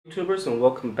YouTubers, and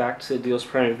welcome back to the Deals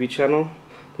Prime Review channel.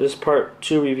 This is part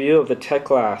 2 review of the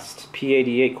Teclast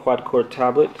P88 quad-core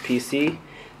tablet PC.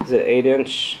 It's an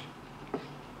 8-inch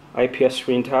IPS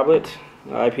screen tablet.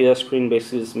 IPS screen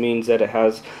basically means that it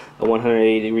has a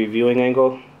 180-degree viewing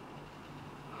angle.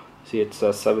 See, it's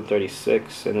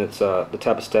 736, and it's the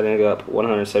tablet's standing up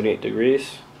 178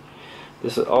 degrees.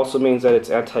 This also means that it's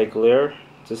anti-glare.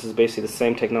 This is basically the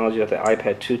same technology that the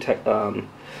iPad 2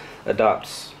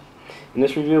 adopts. In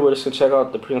this review, we're just going to check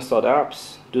out the pre-installed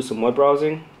apps, do some web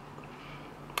browsing,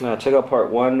 check out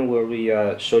part 1 where we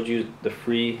showed you the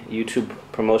free YouTube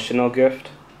promotional gift.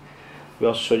 We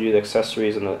also showed you the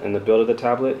accessories and the build of the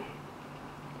tablet.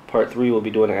 Part 3 we'll be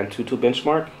doing an Antutu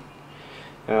benchmark.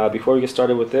 Before we get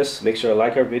started with this, make sure to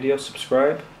like our video,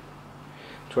 subscribe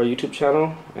to our YouTube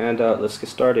channel, and let's get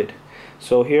started.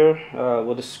 So here,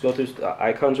 we'll just go through the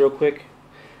icons real quick.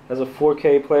 It has a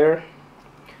 4K player.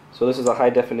 So this is a high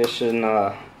definition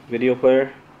video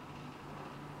player.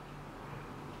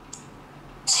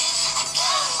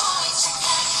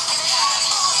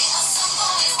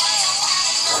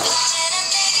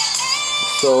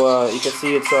 So you can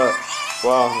see it's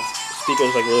wow,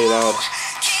 speakers like really loud.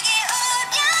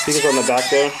 Speakers on the back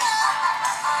there.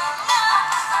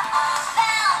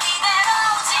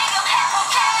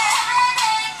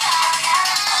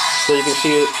 So you can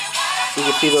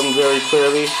see them very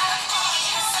clearly.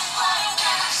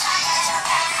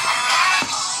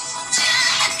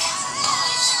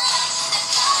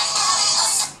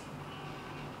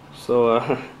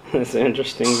 So it's an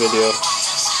interesting video.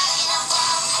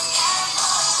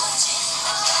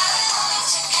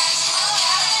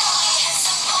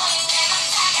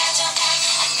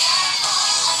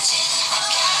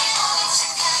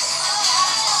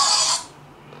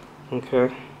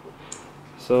 Okay,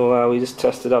 so we just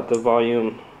tested out the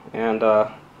volume and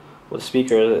with the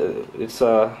speaker. It's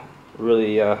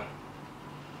really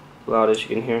loud, as you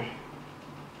can hear.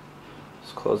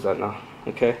 Let's close that now.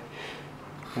 Okay.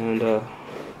 And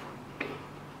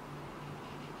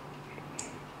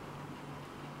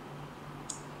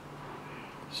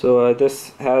so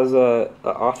this has a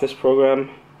Office program.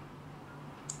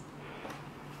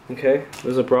 Okay,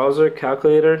 there's a browser,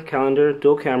 calculator, calendar,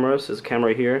 dual cameras. There's a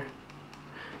camera here,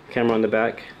 camera on the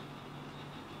back.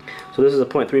 So this is a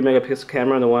 0.3 megapixel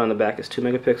camera, and the one on the back is 2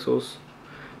 megapixels.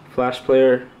 Flash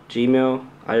player, Gmail,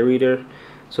 iReader.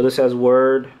 So this has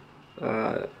Word,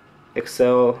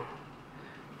 Excel,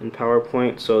 and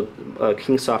PowerPoint. So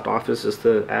Kingsoft Office is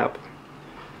the app.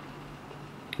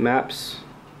 Maps,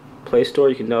 Play Store.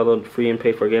 You can download free and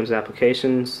pay for games and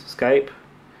applications. Skype.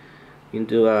 You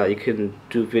can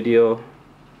do video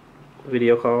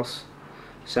calls.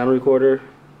 Sound recorder,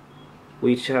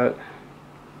 WeChat,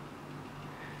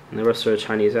 and the rest are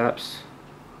Chinese apps.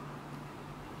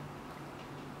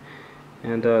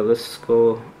 And let's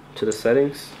go to the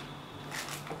settings.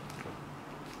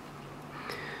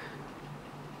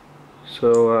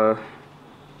 So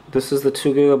this is the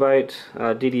 2 gigabyte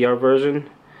DDR version,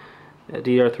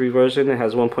 DDR3 version. It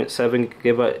has 1.7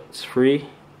 gigabytes free,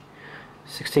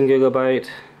 16 gigabyte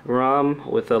ROM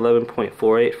with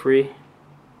 11.48 free.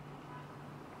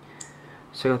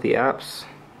 Check out the apps.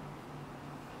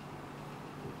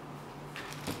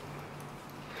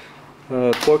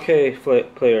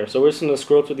 4K player. So we're just going to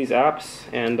scroll through these apps,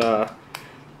 and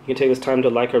you can take this time to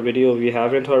like our video if you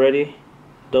haven't already.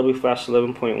 Adobe Flash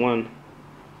 11.1.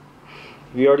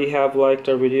 If you already have liked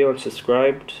our video and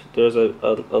subscribed, there's a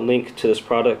link to this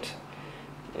product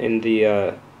in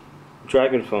the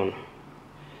Dragon phone,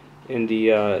 in the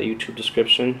YouTube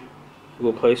description,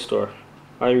 Google Play Store,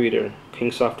 iReader,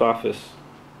 Kingsoft Office,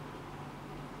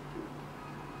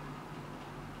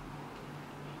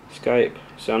 Skype,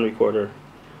 sound recorder,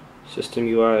 System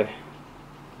UI.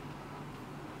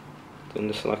 Then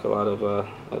there's like a lot of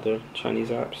other Chinese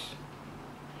apps.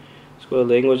 Let's go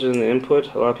to languages and the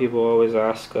input. A lot of people always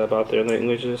ask about their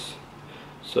languages.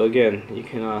 So again, you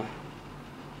can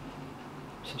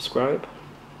subscribe.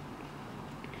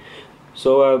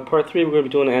 So part 3 we're going to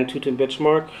be doing an Antutu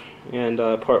benchmark, and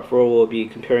part 4 we'll be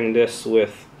comparing this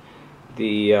with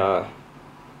the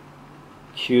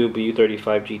Cube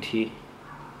U35 GT.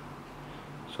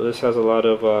 So this has a lot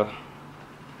of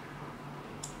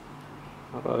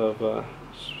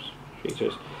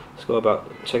features. Let's go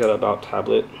check out about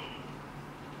tablet.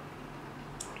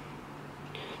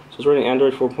 So it's running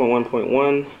Android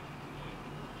 4.1.1,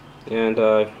 and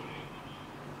it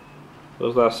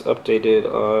was last updated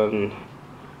on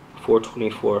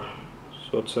 4/24.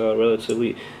 So it's a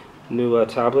relatively new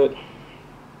tablet.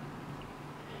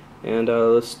 And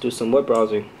let's do some web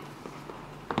browsing.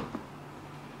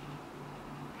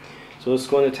 So let's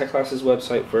go into Teclast's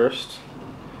website first.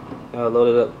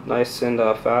 loaded up nice and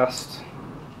fast.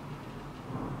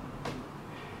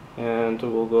 And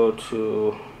we'll go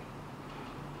to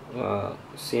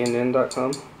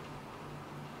CNN.com.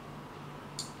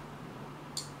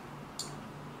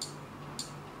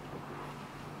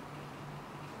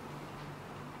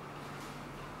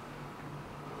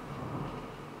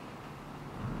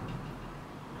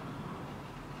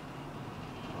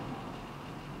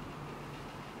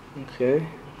 Okay,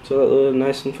 so that loaded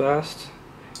nice and fast.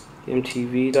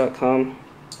 MTV.com.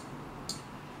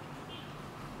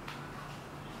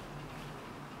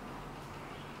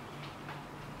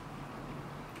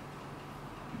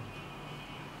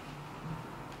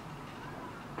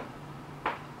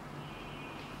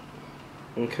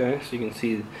 Okay, so you can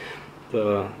see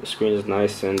the screen is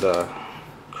nice and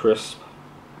crisp.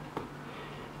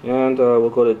 And we'll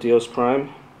go to Deals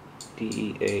Prime,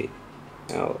 DEALSPRIME.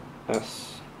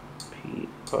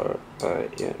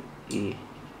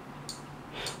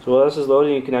 So while this is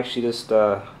loading, you can actually just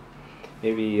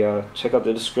maybe check out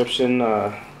the description.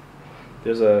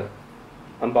 There's a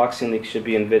unboxing link should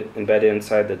be embedded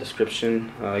inside the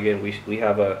description. Again, we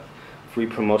have a free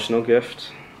promotional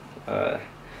gift.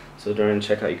 So during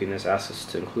checkout, you can just ask us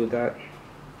to include that.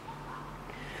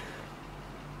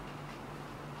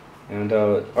 And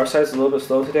our site's a little bit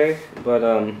slow today, but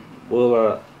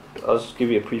I'll just give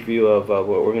you a preview of what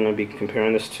we're going to be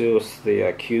comparing this to. It's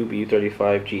the Cube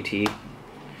U35 GT.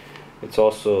 It's a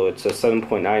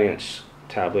 7.9-inch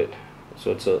tablet,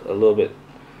 so it's a little bit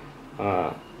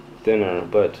thinner,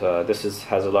 but this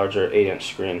has a larger 8-inch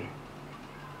screen.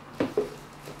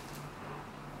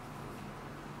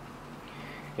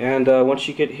 And once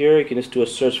you get here, you can just do a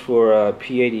search for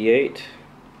P88.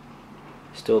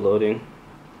 Still loading.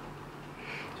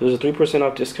 So there's a 3%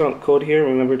 off discount code here.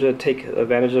 Remember to take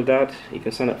advantage of that. You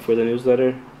can sign up for the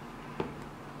newsletter.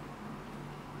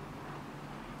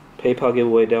 PayPal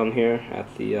giveaway down here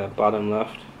at the bottom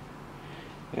left.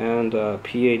 And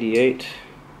P88.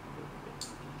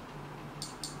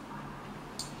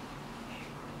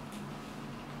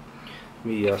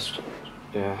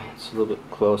 Yeah, it's a little bit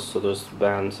close, so there's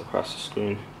bands across the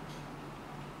screen.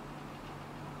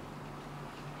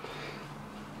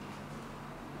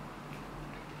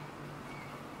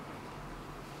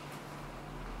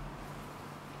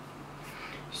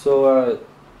 So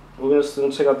we're just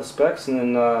going to check out the specs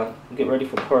and then get ready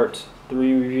for part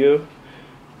 3 review,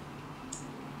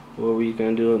 where we're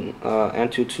going to do an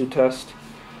Antutu test.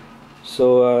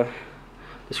 So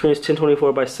the screen is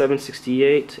 1024 by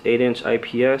 768, 8-inch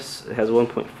IPS. It has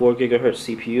 1.4 gigahertz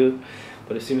CPU,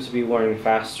 but it seems to be wearing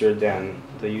faster than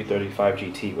the U35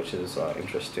 GT, which is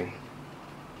interesting.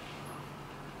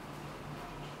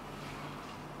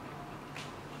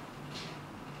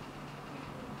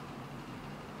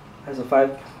 Has a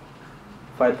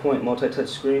 5-point multi-touch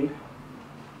screen,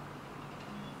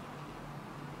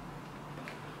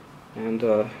 and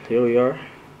here we are.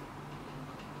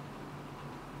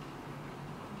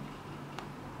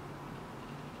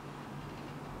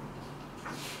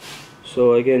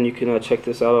 So again, you can check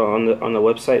this out on the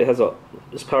website.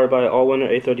 It's powered by Allwinner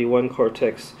A31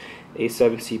 Cortex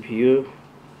A7 CPU.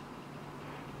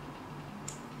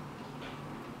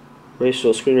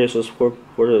 Screen ratio is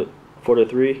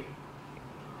 4:3.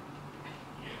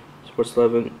 Supports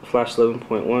Flash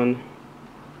 11.1.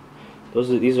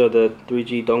 These are the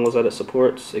 3G dongles that it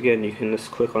supports. Again, you can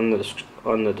just click on the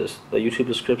YouTube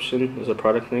description. There's a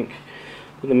product link.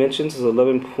 The dimensions is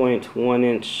 11.1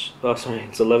 inch. Oh, sorry,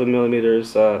 it's 11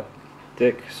 millimeters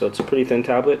thick, so it's a pretty thin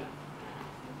tablet.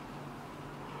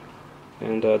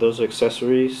 And those are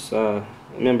accessories.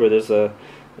 Remember, there's a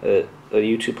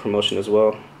YouTube promotion as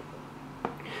well.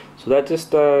 So that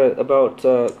just about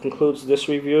concludes this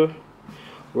review.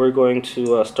 We're going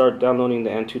to start downloading the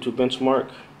Antutu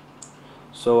benchmark.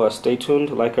 So stay tuned,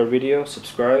 like our video,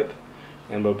 subscribe,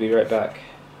 and we'll be right back.